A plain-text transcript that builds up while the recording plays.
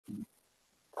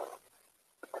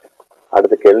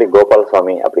கேள்வி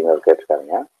கோபாலசாமி அப்படிங்கிறது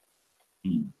கேட்டிருக்காருங்க.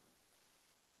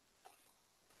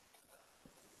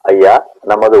 ஐயா,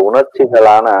 நமது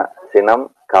உணர்ச்சிகளான சினம்,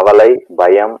 கவலை,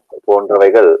 பயம்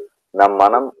போன்றவைகள் நம்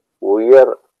மனம்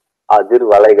உயர்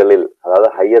அதிர்வலைகளில், அதாவது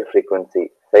ஹையர் ஃப்ரீக்வன்சி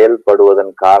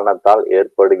செயல்படுவதன் காரணத்தால்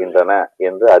ஏற்படுகின்றன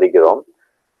என்று அறிகிறோம்.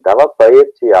 தவ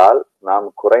பயிற்சியால் நாம்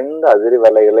குறைந்த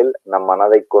அதிர்வலைகளில் நம்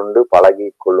மனதை கொண்டு பழகி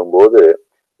கொள்ளும் போது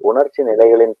உணர்ச்சி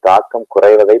நிலைகளின் தாக்கம்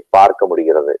குறைவதை பார்க்க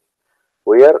முடிகிறது.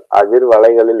 உயர்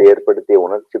அதிர்வலைகளில் ஏற்படுத்திய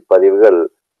உணர்ச்சி பதிவுகள்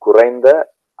குறைந்த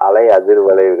அலை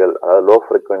அதிர்வலைகள், அதாவது லோ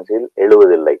ஃப்ரீக்வன்சியில்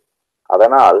எழுவதில்லை.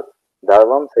 அதனால்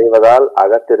தவம் செய்வதால்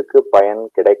அகத்திற்கு பயன்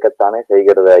கிடைக்கத்தானே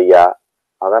செய்கிறது ஐயா.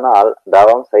 அதனால்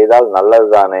தவம் செய்தால்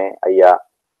நல்லதுதானே ஐயா.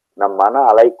 நம் மன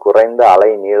அலை குறைந்த அலை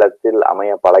நீளத்தில்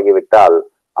அமைய பழகிவிட்டால்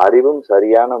அறிவும்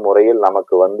சரியான முறையில்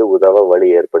நமக்கு வந்து உதவ வழி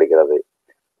ஏற்படுகிறது.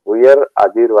 உயர்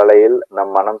அதிர்வலையில்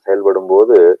நம் மனம் செயல்படும்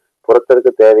போது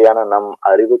புறத்திற்கு தேவையான நம்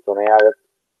அறிவு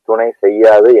துணை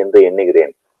செய்யாது என்று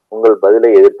எண்ணுகிறேன். உங்கள்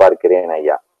பதிலை எதிர்பார்க்கிறேன்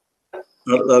ஐயா.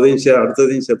 அடுத்ததையும்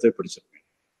சேர்த்து படிச்சிருக்கேன்.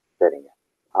 சரிங்க.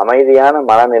 அமைதியான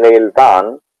மனநிலையில்தான்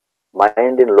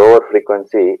மைண்டின் லோவர்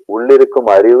ஃப்ரீக்வன்சி உள்ளிருக்கும்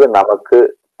அறிவு நமக்கு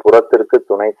புறத்திற்கு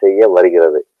துணை செய்ய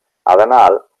வருகிறது.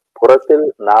 அதனால் புறத்தில்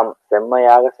நாம்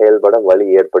செம்மையாக செயல்பட வழி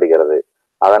ஏற்படுகிறது.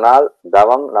 அதனால்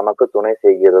தவம் நமக்கு துணை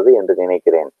செய்கிறது என்று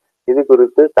நினைக்கிறேன். இது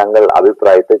குறித்து தங்கள்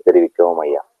அபிப்பிராயத்தை தெரிவிக்கவும்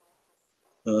ஐயா.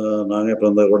 நாங்க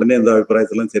இப்ப உடனே இந்த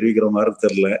அபிப்பிராயத்தெல்லாம் தெரிவிக்கிற மாதிரி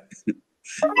தெரியல.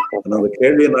 அந்த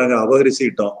கேள்வியை நாங்க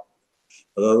அபகரிச்சுக்கிட்டோம்.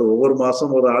 அதாவது ஒவ்வொரு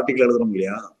மாசம் ஒரு ஆர்டிக்கல் எழுதுறோம்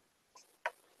இல்லையா.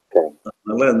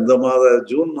 அதனால இந்த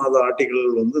ஜூன் மாத ஆர்டிக்கல்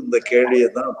இந்த கேள்வியை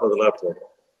தான் பதிலா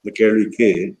போடுறோம். இந்த கேள்விக்கு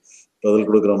பதில்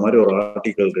கொடுக்குற மாதிரி ஒரு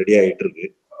ஆர்டிக்கல் ரெடி ஆகிட்டு இருக்கு.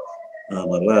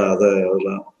 அதனால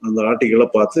அதெல்லாம் அந்த ஆர்டிக்கலை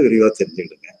பார்த்து விரிவா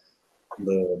தெரிஞ்சுக்கிடுங்க.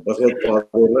 இந்த பகவத்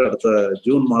பாதையில அடுத்த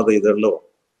ஜூன் மாத இதழில் வரும்.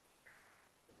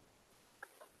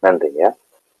 நன்றிங்க.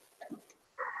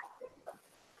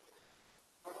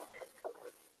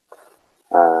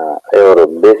 ஒரு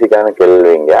பேசிக்கான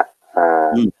கேள்விங்க.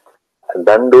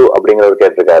 தண்டு அப்படிங்கிறவர்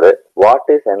கேட்டிருக்காரு, what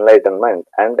is enlightenment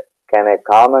and can a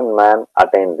common man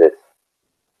attain this?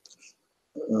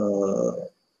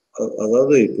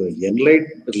 அதாவது இப்போ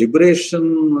லிபரேஷன்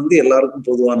எல்லாருக்கும்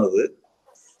பொதுவானது.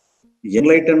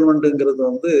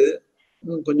 என்லைட்டன்மெண்ட்ங்கிறது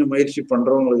கொஞ்சம் முயற்சி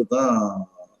பண்றவங்களுக்கு தான்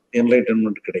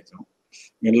என்லைட்டன்மெண்ட் கிடைக்கும்.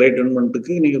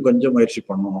 என்லைட்டன்மெண்ட்டுக்கு நீங்க கொஞ்சம் முயற்சி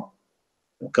பண்ணணும்.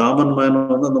 காமன் மேன்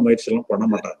அந்த முயற்சி எல்லாம் பண்ண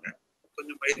மாட்டாங்க.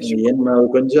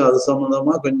 கொஞ்சம் அது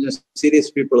சம்பந்தமா கொஞ்சம்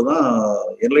சீரியஸ் பீப்புள் தான்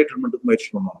என்லைட்டன்மெண்ட்டுக்கு முயற்சி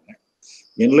பண்ணுவாங்க.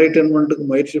 என்லைட்டன்மெண்ட்டுக்கு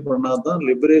முயற்சி பண்ணாதான்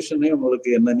லிபரேஷனே உங்களுக்கு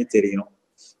என்னன்னு தெரியும்.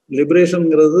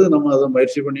 லிபரேஷன்ங்கிறது நம்ம அதை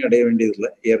முயற்சி பண்ணி அடைய வேண்டியதில்லை,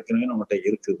 ஏற்கனவே நம்மகிட்ட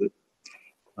இருக்குது.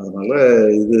 அதனால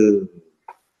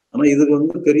ஆனா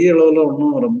இதுக்கு பெரிய அளவுல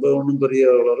ஒன்றும் பெரிய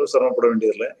அளவுல சிரமப்பட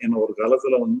வேண்டியதில்லை. ஏன்னா ஒரு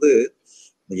காலத்துல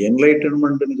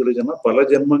என்லைட்டன்மெண்ட்னு சொல்லி சொன்னா பல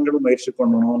ஜென்மங்களும் முயற்சி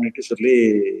பண்ணணும்னுட்டு சொல்லி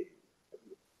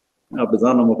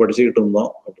அப்படிதான் நம்ம படிச்சுக்கிட்டு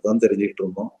இருந்தோம், அப்படிதான் தெரிஞ்சுக்கிட்டு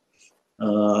இருந்தோம்.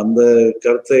 அந்த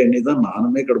கருத்தை எண்ணிதான்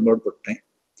நானுமே கடும்பாடுபட்டேன்.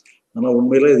 ஆனா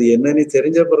உண்மையில இது என்னன்னு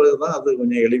தெரிஞ்ச பிறகுதான் அது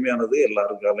கொஞ்சம் எளிமையானது,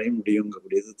 எல்லாருக்காலையும்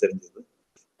முடியுங்கக்கூடியது தெரிஞ்சது.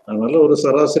 அதனால ஒரு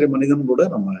சராசரி மனிதன் கூட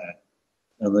நம்ம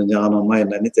அந்த ஞானமா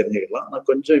என்னன்னு தெரிஞ்சுக்கலாம். ஆனா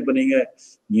கொஞ்சம் இப்ப நீங்க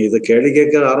இதை கேள்வி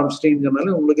கேட்க ஆரம்பிச்சிட்டீங்கன்னு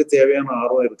சொன்னாலே உங்களுக்கு தேவையான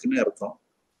ஆர்வம் இருக்குன்னு அர்த்தம்.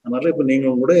 அதனால இப்ப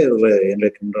நீங்க கூட இதுல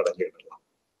என்லைட்டன்மெண்ட் அடைஞ்சிடலாம்.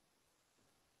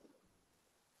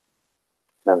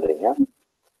 நன்றிங்க.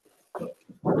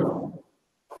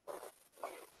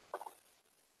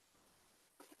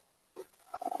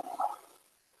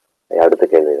 அடுத்த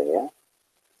கேள்விங்க.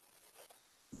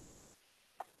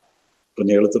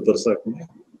 கொஞ்சம் எழுத்து பெருசாக்குங்க.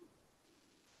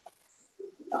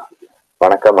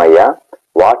 வணக்கம் ஐயா.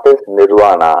 What is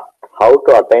nirvana? How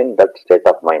to attain that state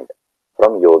of mind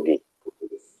from யோகி?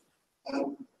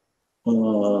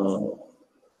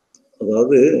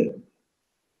 அதாவது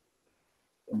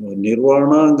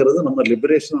நிர்வாணாங்கிறது நம்ம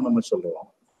லிபரேஷன் நம்ம சொல்றோம்.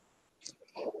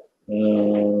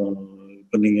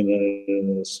 இப்ப நீங்க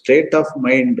ஸ்டேட் ஆஃப்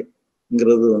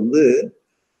மைண்ட்ங்கிறது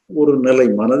ஒரு நிலை,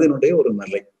 மனதினுடைய ஒரு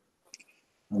நிலை.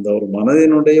 அந்த ஒரு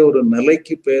மனதினுடைய ஒரு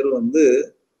நிலைக்கு பேர்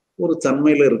ஒரு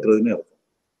தன்மையில இருக்கிறதுன்னு அர்த்தம்.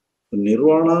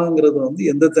 நிர்வாணாங்கிறது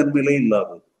எந்த தன்மையிலையும்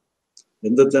இல்லாதது,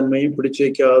 எந்த தன்மையும் பிடிச்சு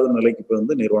வைக்காத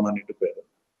நிலைக்கு நிர்வாணான்னுட்டு பேரு.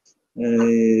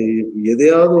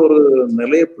 எதையாவது ஒரு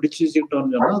நிலையை பிடிச்சு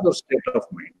வச்சுக்கிட்டோம்னு சொன்னா அது ஒரு ஸ்டேட் ஆஃப்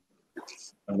மைண்ட்.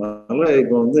 அதனால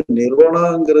இப்ப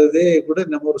நிர்வாணாங்கிறதே கூட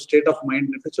நம்ம ஒரு ஸ்டேட் ஆஃப்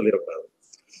மைண்ட்னுட்டு சொல்லிடக்கூடாது.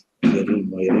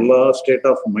 எல்லா ஸ்டேட்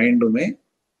ஆஃப் மைண்டுமே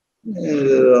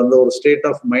அந்த ஒரு ஸ்டேட்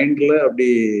ஆஃப் மைண்ட்ல அப்படி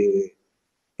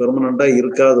பெர்மனண்டா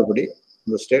இருக்காதபடி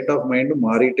இந்த ஸ்டேட் ஆஃப் மைண்டு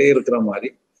மாறிட்டே இருக்கிற மாதிரி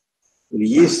ஒரு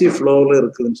ஈஸி ஃப்ளோவில்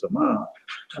இருக்குதுன்னு சொன்னா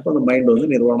அப்போ அந்த மைண்ட்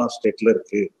நிர்வாணா ஸ்டேட்ல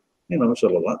இருக்கு நம்ம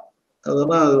சொல்லலாம்.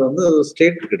 அதெல்லாம் அது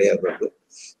ஸ்டேட் கிடையாது, அது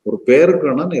ஒரு பேருக்கு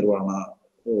வேணா நிர்வாணா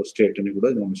ஒரு ஸ்டேட்டுன்னு கூட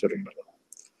நம்ம சொல்லிக்கலாம்.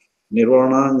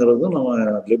 நிர்வாணாங்கிறது நம்ம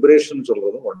லிபரேஷன்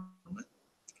சொல்றதும் ஒண்ணு.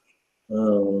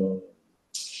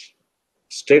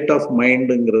 ஸ்டேட் ஆஃப்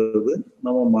மைண்டுங்கிறது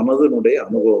நம்ம மனதினுடைய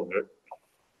அனுபவங்கள்.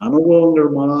 அனுபவங்கள்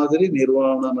மாதிரி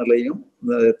நிர்வாண நிலையும்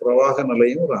இந்த பிரவாக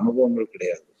நிலையும் ஒரு அனுபவங்கள்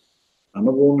கிடையாது.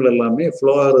 அனுபவங்கள் எல்லாமே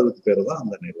ஃப்ளோ ஆகிறதுக்கு பேர் தான்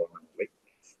அந்த நிர்வாண நிலை.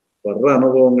 வர்ற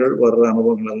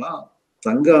அனுபவங்கள் எல்லாம்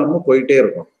தங்காம போயிட்டே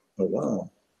இருக்கும். அதுதான்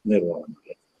நிர்வாண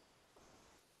நிலை.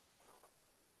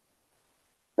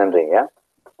 நன்றிங்க.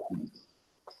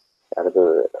 அடுத்து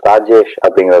ராஜேஷ்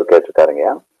அப்படிங்கிறவர் கேட்டிருக்காருங்க,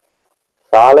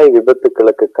 சாலை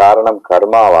விபத்துக்களுக்கு காரணம்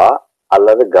கர்மாவா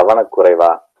அல்லது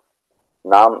கவனக்குறைவா?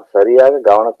 நாம் சரியாக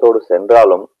கவனத்தோடு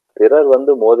சென்றாலும் பிறர்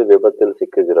வந்து மோதி விபத்தில்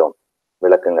சிக்குகிறோம்.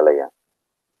 விளக்கங்களையா?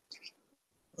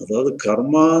 அதாவது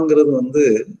கர்மாங்கிறது வந்து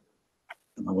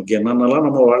நமக்கு என்னென்னலாம்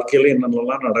நம்ம வாழ்க்கையில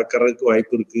என்னென்னலாம் நடக்கிறதுக்கு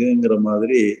வாய்ப்பு இருக்குங்கிற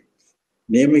மாதிரி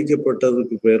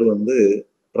நியமிக்கப்பட்டதுக்கு பேர் வந்து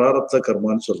பிராரப்த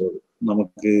கர்மான்னு சொல்றது.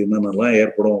 நமக்கு என்னென்னலாம்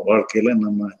ஏற்படும் வாழ்க்கையில,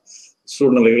 நம்ம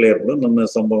சூழ்நிலைகள் ஏற்படும், நம்ம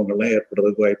சம்பவங்கள்லாம்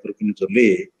ஏற்படுறதுக்கு வாய்ப்பு இருக்குன்னு சொல்லி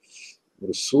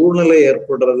ஒரு சூழ்நிலை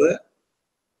ஏற்படுறத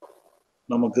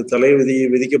நமக்கு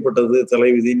விதிக்கப்பட்டது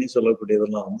தலைவிதின்னு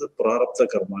சொல்லக்கூடியதெல்லாம் வந்து பிராரப்த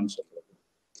கர்மான்னு சொல்றது.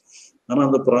 ஆனா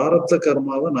அந்த பிராரப்த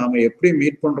கர்மாவை நாம எப்படி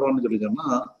மீட் பண்றோம்னு சொல்லி சொன்னா,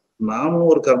 நாமும்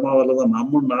ஒரு கர்மாவில தான்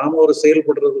நாம ஒரு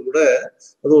செயல்படுறது கூட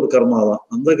அது ஒரு கர்மா தான்.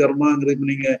 அந்த கர்மாங்கிறது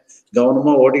நீங்க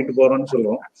கவனமா ஓட்டிட்டு போறோம்னு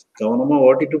சொல்றோம். கவனமா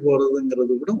ஓட்டிட்டு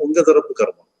போறதுங்கிறது கூட உங்க தரப்பு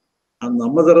கர்மா. அந்த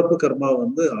நம்ம தரப்பு கர்மா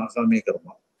வந்து ஆகாமிய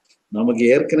கர்மா. நமக்கு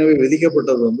ஏற்கனவே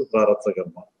விதிக்கப்பட்டது வந்து பிராரப்த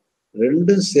கர்மா.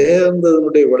 ரெண்டும்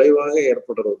சேர்ந்ததனுடைய விளைவாக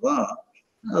ஏற்படுறது தான்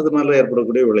அதனால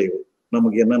ஏற்படக்கூடிய விளைவு.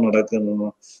 நமக்கு என்ன நடக்கணும்,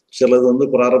 சிலது வந்து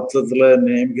பிராரப்தத்துல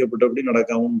நியமிக்கப்பட்டபடி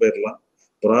நடக்காமலும் போயிடலாம்.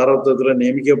 பிராரப்தத்துல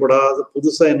நியமிக்கப்படாத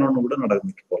புதுசா என்னன்னு கூட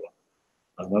நடந்துட்டு போகலாம்.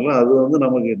 அதனால அது வந்து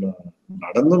நமக்கு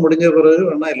நடந்து முடிஞ்ச பிறகு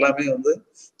வேணா எல்லாமே வந்து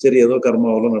சரி ஏதோ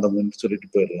கர்மாவெல்லாம் நடந்துன்னு சொல்லிட்டு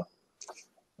போயிடலாம்.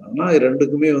 ஆனா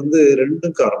ரெண்டுக்குமே வந்து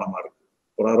ரெண்டும் காரணமா இருக்கு.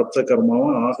 பிராரப்த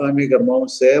கர்மாவும் ஆகாமிய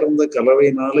கர்மாவும் சேர்ந்த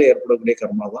கலவையினால ஏற்படக்கூடிய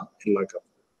கர்மா தான்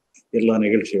எல்லா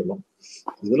நிகழ்ச்சிகளும்.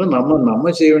 இதுல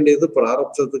நம்ம செய்ய வேண்டியது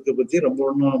பிராரப்தத்துக்கு பத்தி ரொம்ப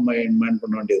ஒன்றும் மைண்ட்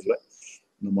பண்ண வேண்டியதில்லை.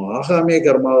 நம்ம ஆகாமிய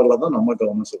கர்மாவில தான் நம்ம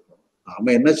கவனம் செலுத்தணும்.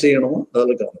 நாம என்ன செய்யணுமோ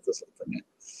அதுல கவனத்தை செலுத்துங்க.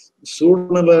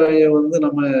 சூழ்நிலைய வந்து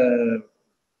நம்ம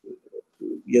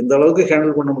எந்த அளவுக்கு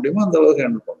ஹேண்டில் பண்ண முடியுமோ அந்த அளவுக்கு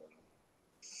ஹேண்டில் பண்ணணும்.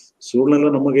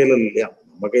 சூழ்நிலை நம்ம கையில இல்லையா?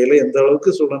 நம்ம கையில எந்த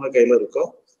அளவுக்கு சூழ்நிலை கையில இருக்கோ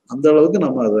அந்த அளவுக்கு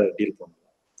நம்ம அதை டீல் பண்ணணும்.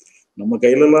 நம்ம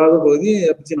கையில இல்லாத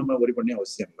பகுதியை பத்தி நம்ம வரி பண்ணி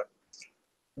அவசியம் இல்லை.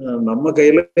 நம்ம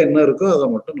கையில என்ன இருக்கோ அதை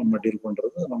மட்டும் நம்ம டீல்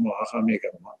பண்றது நம்ம ஆகாமிய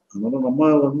கர்மா. அதனால நம்ம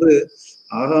வந்து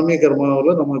ஆகாமிய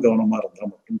கர்மாவில நம்ம கவனமா இருந்தா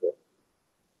மட்டும் போதும்.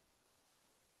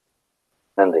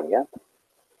 நன்றிங்க.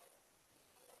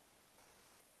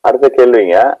 அடுத்த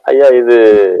கேள்விங்க ஐயா, இது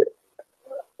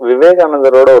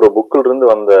விவேகானந்தரோட ஒரு புக்கில் இருந்து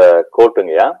வந்த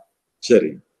கோட்டுங்கய்யா.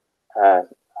 சரி.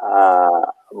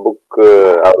 புக்கு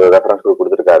அவர் ரெஃபரன்ஸ்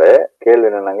கொடுத்திருக்காரு. கேள்வி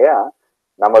என்னன்னாங்கய்யா,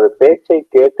 நமது பேச்சை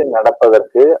கேட்டு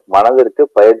நடப்பதற்கு மனதிற்கு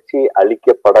பயிற்சி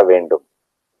அளிக்கப்பட வேண்டும்.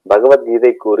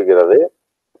 பகவத்கீதை கூறுகிறது,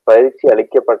 பயிற்சி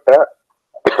அளிக்கப்பட்ட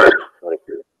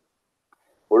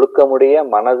ஒழுக்கமுடைய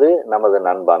மனது நமது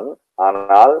நண்பன்,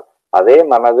 ஆனால் அதே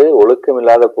மனது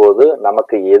ஒழுக்கமில்லாத போது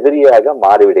நமக்கு எதிரியாக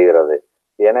மாறிவிடுகிறது.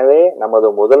 எனவே நமது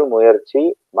முதல் முயற்சி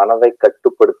மனதை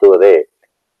கட்டுப்படுத்துவதே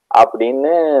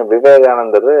அப்படின்னு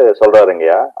விவேகானந்தர்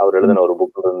சொல்றாருங்கய்யா. அவர் எழுதின ஒரு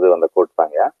புக் இருந்து வந்த கோட்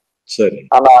தாங்கய்யா.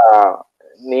 ஆனா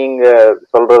நீங்க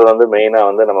சொல்றது வந்து மெயினா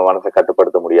வந்து நம்ம மனசை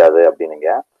கட்டுப்படுத்த முடியாது அப்படின்னுங்க.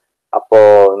 அப்போ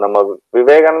நம்ம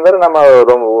விவேகானந்தர் நம்ம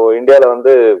ரொம்ப இந்தியால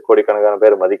வந்து கோடிக்கணக்கான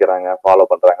பேர் மதிக்கிறாங்க, ஃபாலோ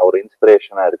பண்றாங்க, ஒரு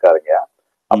இன்ஸ்பிரேஷனா இருக்காருங்க.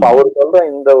 அப்ப அவர் சொல்ற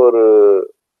இந்த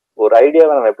ஒரு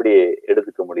ஐடியாவை நம்ம எப்படி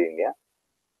எடுத்துக்க முடியுங்க?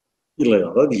 இல்ல,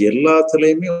 அதாவது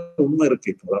எல்லாத்துலயுமே உண்மை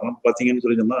இருக்கு. இப்ப பாத்தீங்கன்னு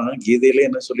சொல்லி சொன்னா, கீதையிலே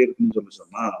என்ன சொல்லியிருக்குன்னு சொல்லி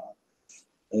சொன்னா,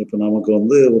 இப்ப நமக்கு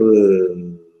வந்து ஒரு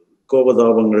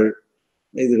கோபதாபங்கள்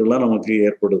இதுகள்லாம் நமக்கு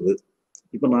ஏற்படுது.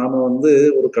 இப்ப நாம வந்து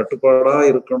ஒரு கட்டுப்பாடா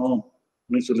இருக்கணும்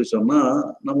அப்படின்னு சொல்லி சொன்னா,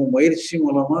 நம்ம முயற்சி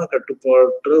மூலமா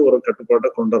ஒரு கட்டுப்பாட்டை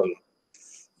கொண்டு வரலாம்.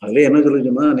 அதுல என்ன சொல்லி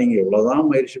சொன்னா, நீங்க எவ்வளவுதான்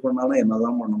முயற்சி பண்ணாலும்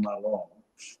என்னதான் பண்ணினாலும்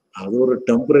அது ஒரு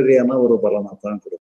டெம்பரரியான ஒரு பலனை தான் கொடுக்கும்.